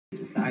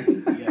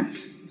excited to see you.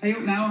 Hey,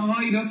 up now. How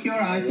are you, Doc? You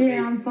alright?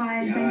 Yeah, I'm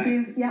fine, You thank alright?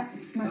 you. Yep,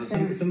 much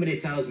better. Somebody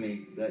tells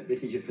me that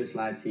this is your first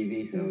live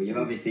TV, so Yes, you're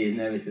obviously as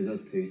nervous as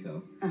us two,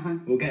 so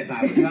we'll get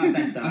by. We'll do our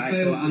best, alright? I'll tell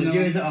you what, I the know.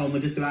 viewers at home,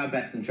 we'll just do our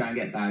best and try and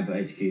get by, but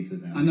excuse us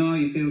now. I know how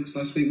you feel, because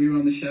last week we were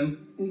on the show.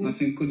 I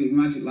said, could it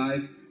Magic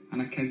Live?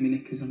 And I kegged my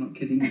knickers, I'm not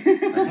kidding.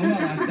 I'm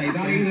not allowed to say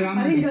that either, am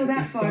I? I didn't go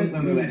that far.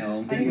 When we went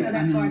home, I didn't go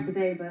that far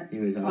today, but... He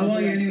was How are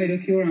you anyway,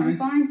 Doc? You alright? I'm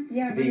fine.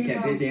 Yeah, You're really being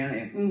kept well. busy,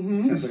 aren't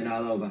you? Travelling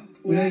all over.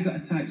 We know you've got a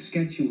tight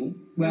schedule.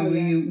 Where have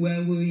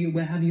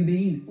you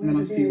been in the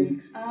last few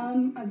weeks?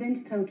 I've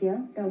been to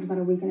Tokyo. That was about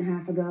a week and a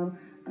half ago.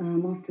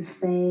 Off to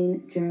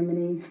Spain,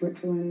 Germany,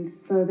 Switzerland.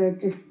 So they're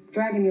just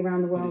dragging me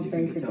around the world,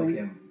 basically.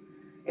 Tokyo?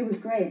 It was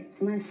great.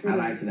 It's a nice city. I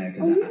liked it there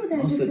Oh, you because were there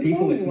most of just the people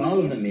before were me, smaller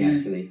weren't than me, you?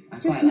 actually. I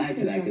Just quite missed liked it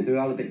each there because other. they were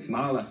all a bit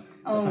smaller.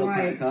 Oh, I felt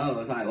right. quite tall. I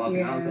was like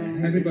walking out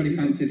there. Everybody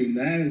fancied him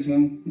there as well,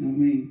 you know what I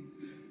mean?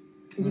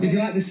 Did you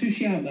like the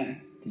sushi out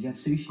there? Did you have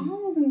sushi? I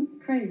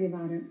wasn't crazy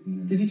about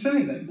it. Did you try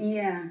it though?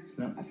 Yeah. It's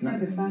not I've very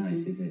heard the sake.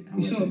 nice, is it?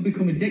 You sort of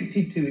become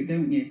addicted to it,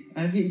 don't you?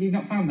 Have you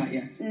not found that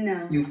yet?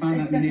 No. You'll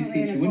find It's that in the near definitely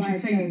future. an Once you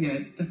acquired take taste. yeah,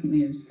 it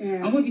definitely is.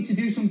 Yeah. I want you to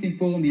do something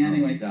for me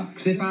anyway. Oh,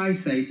 Because if I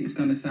say it, it's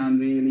going to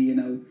sound really,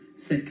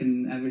 sick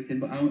and everything.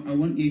 But I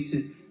want you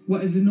to...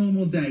 What is the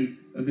normal day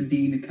of a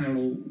Dina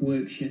Carroll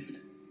work shift?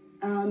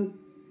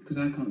 Because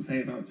I can't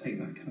say about Take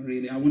That, can I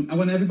really? I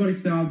want everybody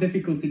to know how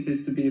difficult it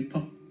is to be a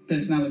pop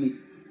personality.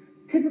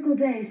 Typical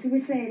day. So we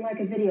say like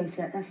a video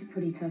set. That's a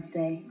pretty tough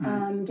day.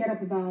 Get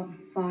up about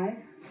 5,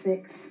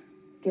 6,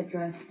 get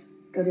dressed,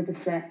 go to the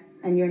set,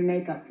 and you're in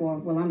makeup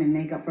I'm in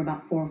makeup for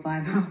about 4 or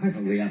 5 hours.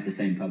 Well, we have the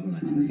same problem,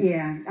 actually.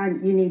 Yeah,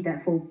 you need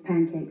that full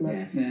pancake look.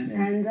 Yes. Yeah.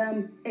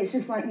 And it's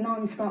just like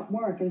non-stop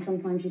work, and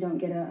sometimes you don't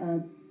get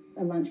a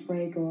lunch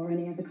break or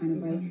any other kind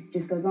of break. It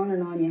just goes on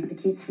and on. You have to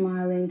keep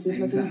smiling, keep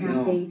looking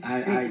Exactly.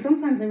 happy. No,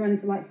 sometimes I run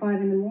into like 5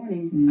 in the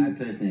morning. I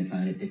personally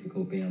find it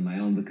difficult being on my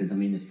own because,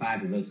 there's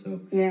 5 of us, so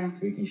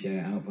we can share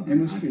it out. But It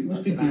must be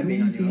what's it like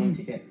being on your own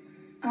to get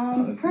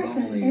sort of Press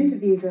and lonely?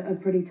 interviews are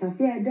pretty tough.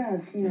 Yeah, it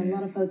does. A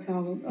lot of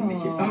hotel.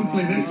 Miss your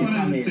Hopefully this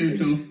one isn't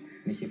too tough.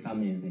 Miss your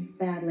family and things.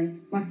 Badly.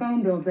 My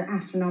phone bills are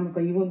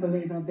astronomical. You wouldn't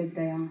believe how big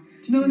they are. Do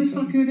you know when they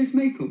slap you with this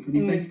makeup and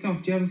you take it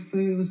off? Do you ever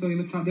feel as though you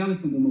look like the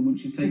elephant woman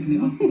once you've taken it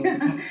off with all the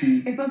pops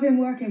and... If I've been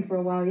working for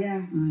a while,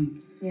 yeah.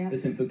 Yeah.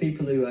 Listen, for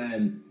people who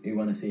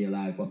want to see you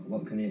live,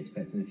 what can they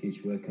expect in the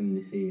future? Where can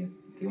they see you?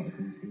 Do you want to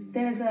come and see you?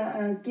 There's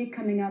a gig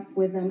coming up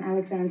with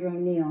Alexander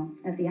O'Neill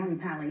at the Alley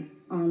Pally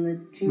on the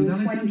June With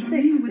Alexander 26th.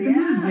 O'Neill, with the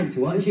man? I went to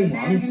watch With him the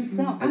man once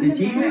himself. at I've the never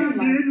G seen him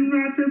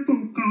live.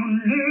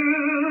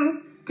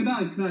 Could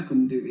I come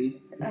and do the...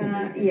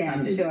 Yeah,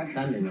 Standing, sure.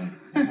 Standing there.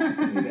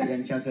 You get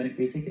any chance for any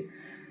free tickets?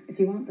 If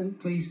you want them.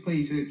 Please,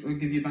 I'll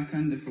give you a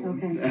backhander for Okay.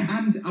 them.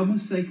 And I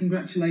must say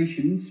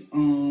congratulations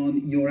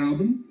on your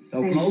album.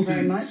 So Thank close. you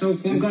very much. So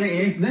close. We've got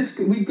it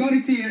here. We've got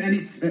it here and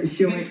it's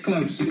show this it.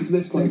 close. It's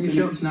this It's close. in your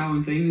shops now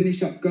and things. It's in your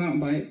shop. Go out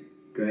and buy it.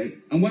 Great.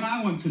 And what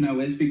I want to know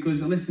is,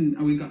 because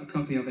we got a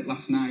copy of it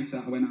last night,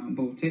 I went out and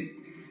bought it,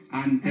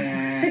 and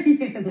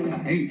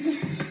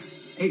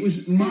it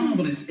was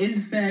marvellous.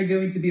 Is there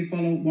going to be a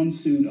follow-up one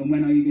soon, and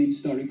when are you going to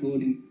start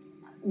recording?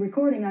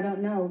 Recording, I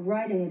don't know.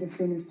 Writing it as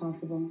soon as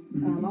possible.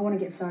 I want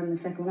to get started on the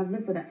second one. I've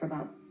lived with that for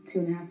about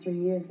 2.5, 3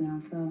 years now,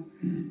 so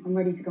I'm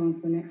ready to go on to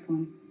the next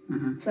one.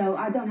 So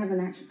I don't have an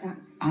actual...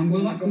 And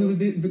will that cover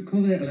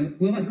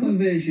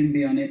version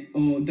be on it,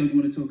 or don't you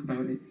want to talk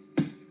about it?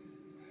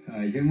 Oh,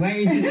 he's been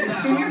waiting to do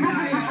that.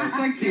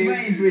 Thank He's you.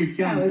 waiting for his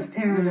chance. That was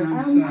terrible.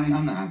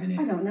 I'm not having it.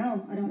 I don't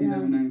know. I don't You know.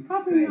 don't know.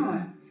 Probably Great, not.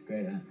 that. It's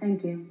great, that.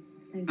 Thank you.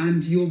 Thank you.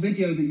 And your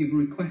video that you've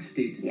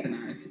requested Yes.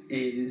 tonight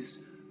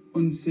is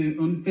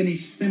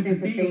Unfinished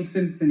Sympathy or Sympathy.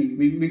 Symphony?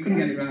 We couldn't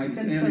get it right.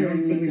 Symphony.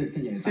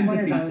 One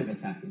of Massive those.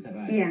 Attack, is that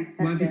right? Yeah,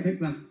 Why that's have you it.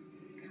 picked that?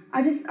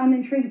 I'm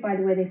intrigued by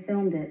the way they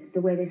filmed it,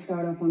 the way they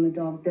start off on the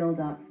dog, build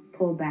up,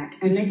 pull back,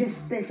 and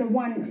it's a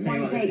one Tell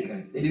you what,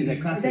 take. This is a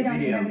classic They don't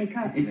video. even have any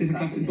cuts. It is a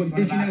classic. But It's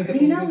did you one of know our that?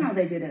 Do you know how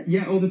they did it?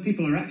 Yeah, all the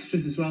people are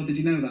extras as well. Did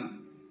you know that?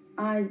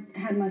 I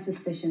had my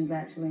suspicions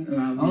actually.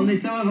 Only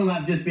some of them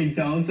have just been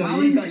told, so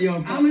Alan, you got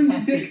your Alan the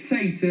fantastic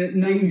Dictator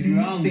knows things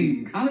wrong.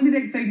 nothing. Alan the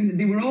Dictator,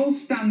 they were all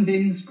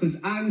stand-ins because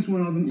I was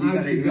one of them. You I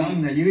got was it the wrong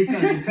dog. then. You were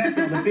trying to impress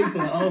all the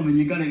people at home and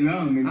you got it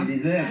wrong and you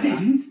deserve that.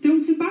 Didn't.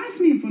 Don't embarrass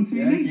me in front of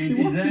your Yes, mates. you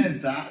They're watching.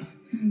 deserve that.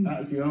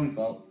 That's your own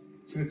fault.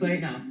 Should we play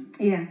it now?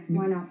 Yeah,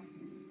 why not?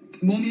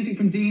 More music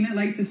from Dina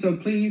later, so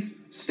please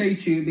stay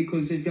tuned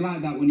because if you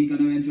like that one, you're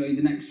going to enjoy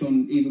the next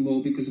one even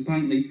more because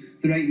apparently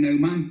there ain't no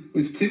man.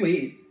 There's 2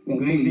 here. Well,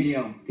 Great boys.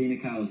 video. Dina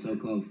Carroll, so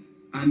close.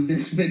 And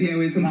this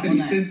video is That one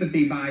Unfinished there.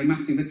 Sympathy by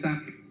Massive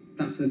Attack.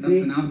 That's See?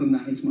 an album,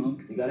 that is, Mark.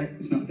 You got it?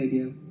 It's not a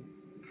video.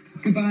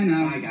 Goodbye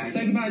now. Bye, guys.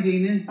 Say goodbye,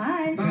 Dina.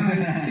 Bye.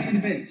 Bye. See you in a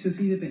bit.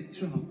 See you in a bit.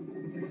 It's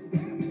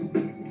all.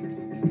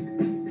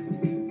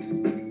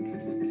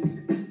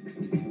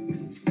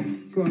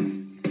 Go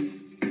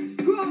on.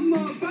 Go on,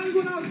 Mark. Bang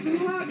one out for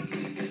the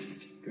lads.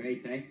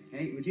 Great, eh?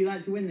 Hey, would you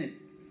like to win this?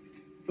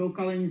 Phil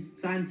Collins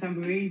signed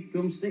tambourine,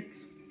 drumsticks,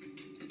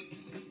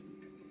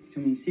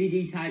 some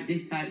CD type,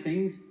 disc type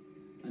things,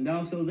 and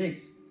also this,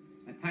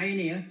 a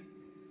Pioneer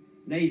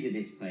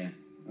Laserdisc player.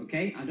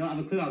 Okay, I don't have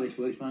a clue how this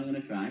works, but I'm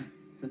going to try.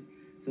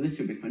 So this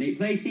should be funny. It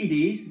plays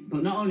CDs,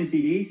 but not only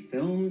CDs,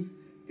 films,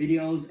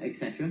 videos,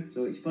 etc.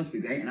 So it's supposed to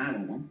be great, and I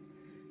want one.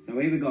 So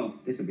here we go.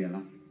 This will be a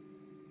laugh.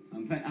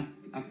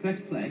 I've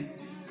pressed play.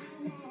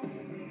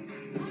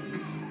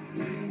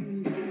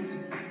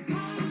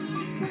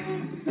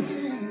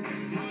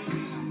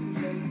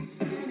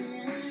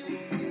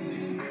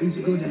 It's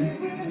good, isn't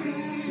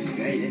it?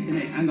 Great, isn't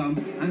it? Hang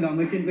on.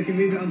 We can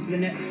move it on to the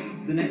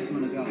next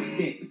one as well.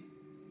 Skip.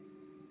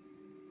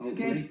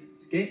 Hopefully.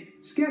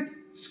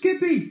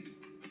 Skippy!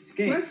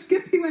 Skip. Where's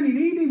Skippy when you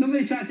need him?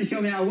 Somebody tried to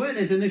show me how to work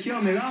this and they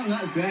showed me wrong.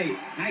 That's great.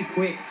 I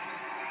quit.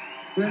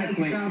 I'm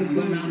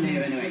going down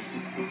here anyway.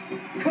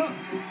 Cut!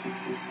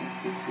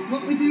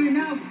 What are we doing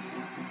now?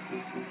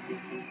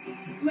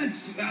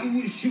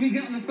 Should we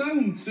get on the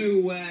phone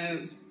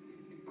to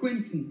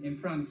Quentin in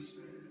France?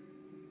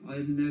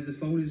 And the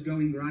phone is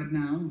going right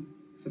now.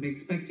 So be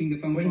expecting the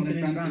phone call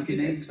in France if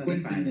it's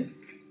Quentin.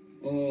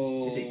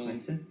 Or is it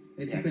Quentin?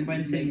 If yeah,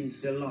 Quentin's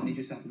Delon. and he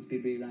just happens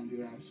to be around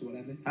your house or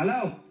whatever.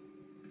 Hello!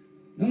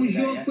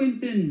 Bonjour,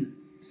 Quentin.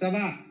 Ça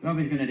va?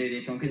 Robbie's going to do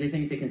this one because he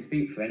thinks he can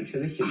speak French, so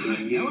this should be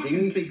amusing. I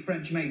can speak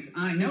French, mate.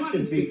 I know I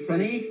can speak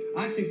French. Funny.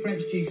 I took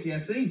French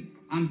GCSE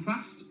and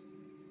passed.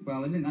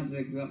 Well, I didn't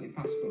exactly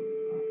pass, but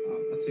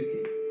I took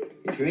it.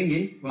 It's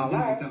ringing. Well, I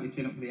didn't exactly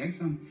turn up for the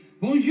exam.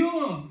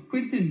 Bonjour,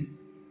 Quentin.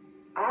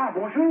 Ah,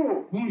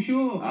 bonjour.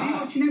 Bonjour. Are you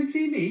watching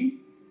MTV?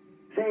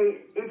 Say,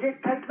 is it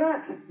Take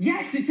That?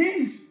 Yes, it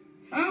is.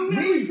 Oh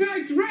no,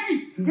 it's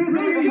Ray! You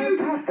Ray, are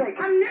fantastic.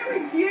 I know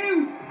it's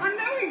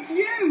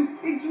you!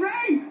 It's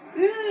Ray!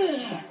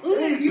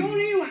 Ugh. Your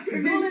earwax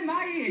is all in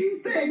my ear.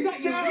 I've got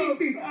your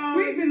earpiece.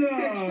 We've been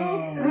stitched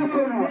up.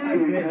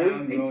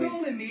 It's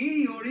all in me ear,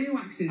 your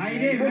earwax is. How you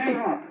doing, Ray?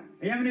 Are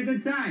you having a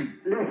good time?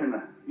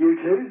 Listen, you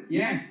two.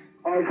 Yes.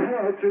 I've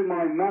heard through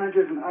my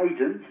managers and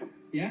agents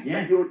Yeah?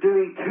 Yes. that you're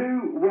doing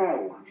too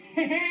well.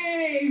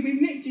 Hey,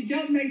 we've nicked your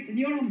job, mate, and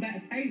you're on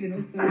better pay than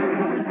us. So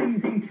All the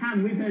things in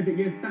Cannes, we've heard that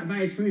you're sat by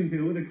a swimming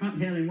pool with a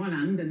cocktail in one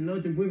hand and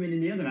loads of women in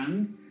the other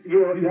hand.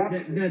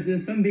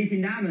 The sun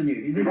beating down on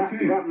you. Is this true?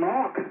 Is that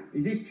Mark?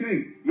 Is this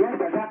true? Yes,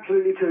 that's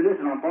absolutely true.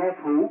 Listen, I'm by a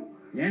pool.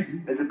 Yes.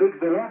 There's a big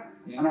villa,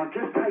 Yeah. and I've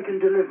just taken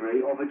delivery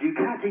of a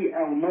Ducati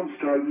El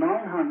Monstro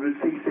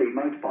 900cc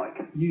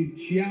motorbike. You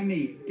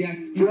jammy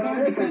gets. Yeah,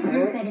 You can't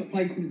do okay. product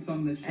placements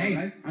on this show, Hey,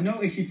 right? I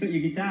noticed you took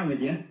your guitar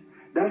with you.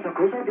 Yes, of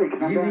course I did. 'Cause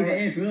You I'm leave down it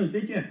here. here for us,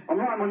 did you? I'm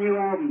writing my new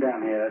album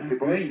down here. That's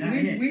great, that,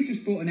 isn't it? We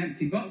just bought an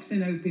empty box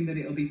in, hoping that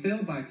it'll be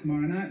filled by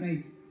tomorrow night,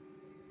 mate.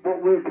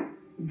 What with?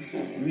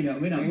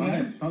 We're not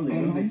bothered. Probably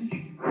Oh, rubbish.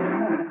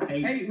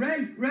 Hey, Hey,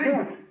 Ray,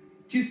 Yes,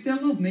 do you still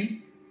love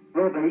me?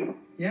 Robbie.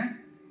 Yeah?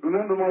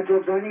 Remember, my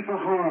job's only for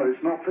hire,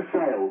 it's not for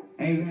sale.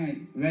 hey, Right.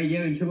 Ray,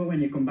 you're in trouble when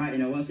you come back, you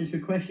know. What's this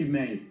request you've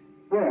made?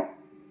 What?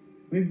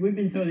 We've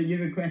been told that you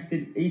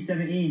requested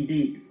E17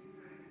 deep.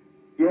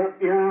 Yeah,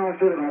 I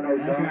feel about those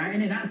That's guys. right,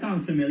 innit? That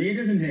sounds familiar,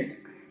 doesn't it?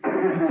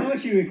 Of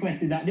course you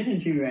requested that,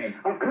 didn't you, Ray?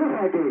 Of course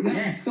I do. That's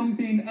Yes.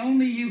 something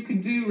only you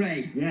can do,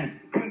 Ray. Yes.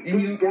 Keep In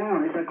your- Deep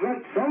Down, it's a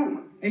great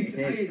song. It's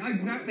It is.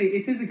 exactly.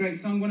 It is a great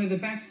song. One of the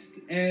best,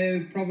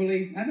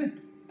 probably ever.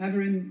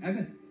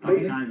 All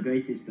time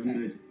greatest done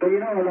good. But you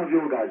know I love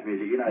your guys'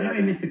 music, you know that.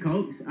 Anyway, Mr.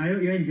 Coates, I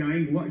hope you're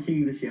enjoying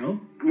watching the show.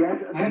 Yes,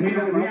 I thank you We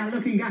very are much.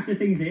 looking after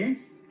things here.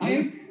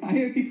 I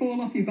hope you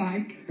fall off your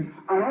bike.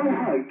 And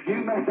I hope you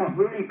mess up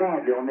really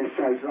badly on this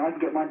show so I can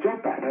get my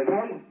job back,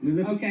 okay?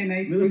 Okay,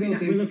 mate. We're We will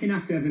do. looking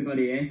after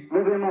everybody here.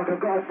 Robbie and Mark, I've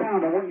got a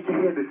sound I want you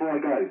to hear before I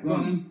go. Go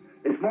on.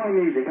 It's my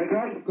music,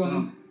 okay? Go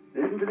on.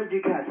 Listen to the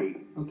Ducati.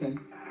 Okay.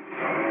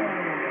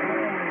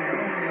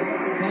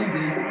 Hold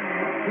it.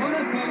 What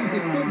a pose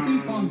it. Put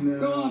deep on. No.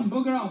 Go on.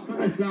 Bugger off. Put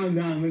the song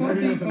down. We've Put had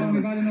deep enough on. of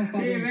We've it. had enough of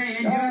See you, it. Ray.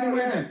 Enjoy the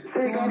weather.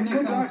 See you Go on, guys. Nick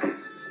Good off. luck.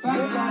 Bye.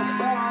 Good luck.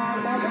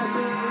 Bye.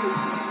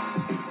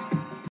 Bye. Bye.